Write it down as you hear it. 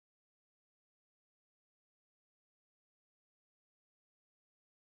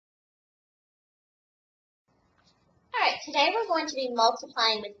Alright, today we're going to be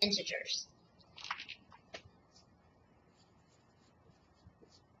multiplying with integers.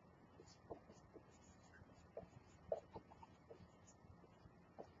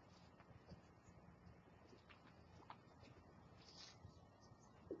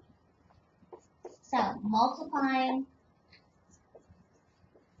 So, multiplying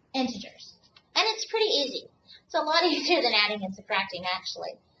integers. And it's pretty easy. It's a lot easier than adding and subtracting,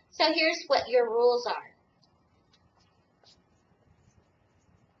 actually. So here's what your rules are.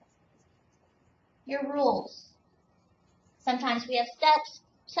 Your rules. Sometimes we have steps,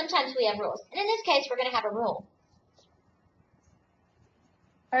 sometimes we have rules. And in this case, we're going to have a rule.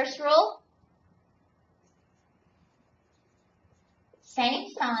 First rule, same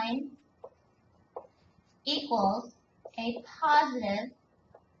sign equals a positive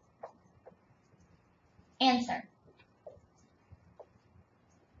answer.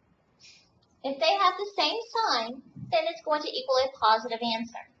 If they have the same sign, then it's going to equal a positive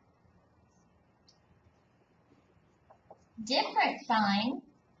answer. Different sign,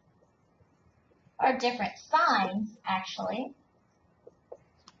 or different signs actually,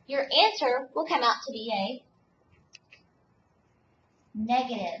 your answer will come out to be a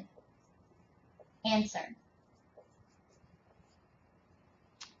negative answer.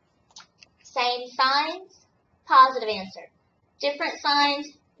 Same signs, positive answer. Different signs,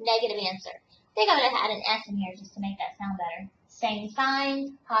 negative answer. I think I'm going to add an S in here just to make that sound better. Same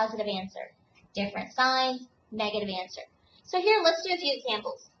signs, positive answer. Different signs, negative answer. So here, let's do a few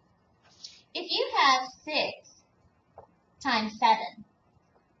examples. If you have 6 times 7,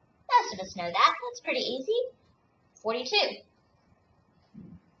 most of us know that. That's pretty easy. 42.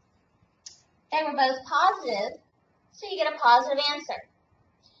 They were both positive, so you get a positive answer.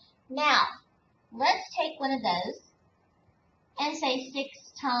 Now, let's take one of those and say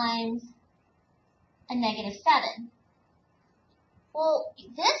 6 times a negative 7. Well,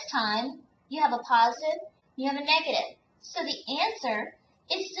 this time, you have a positive, you have a negative. So the answer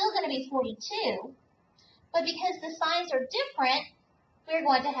is still going to be 42, but because the signs are different, we're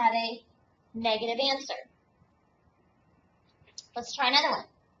going to have a negative answer. Let's try another one.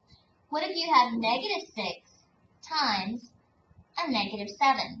 What if you have negative 6 times a negative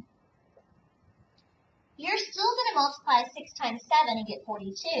 7? You're still going to multiply 6 times 7 and get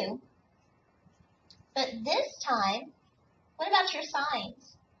 42. But this time, what about your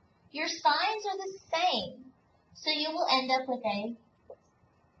signs? Your signs are the same. So you will end up with a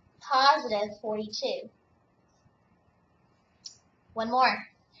positive 42. One more.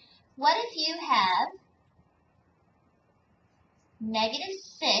 What if you have negative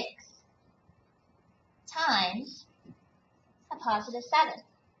 6 times a positive 7?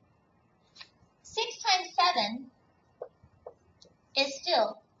 6 times 7 is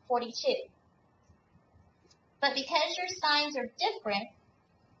still 42. But because your signs are different,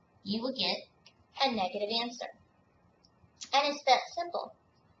 you will get a negative answer. And it's that simple.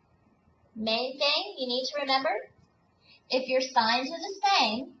 Main thing you need to remember, if your signs are the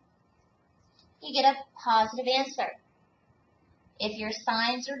same, you get a positive answer. If your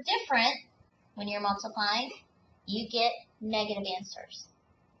signs are different when you're multiplying, you get negative answers.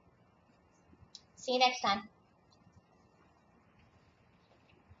 See you next time.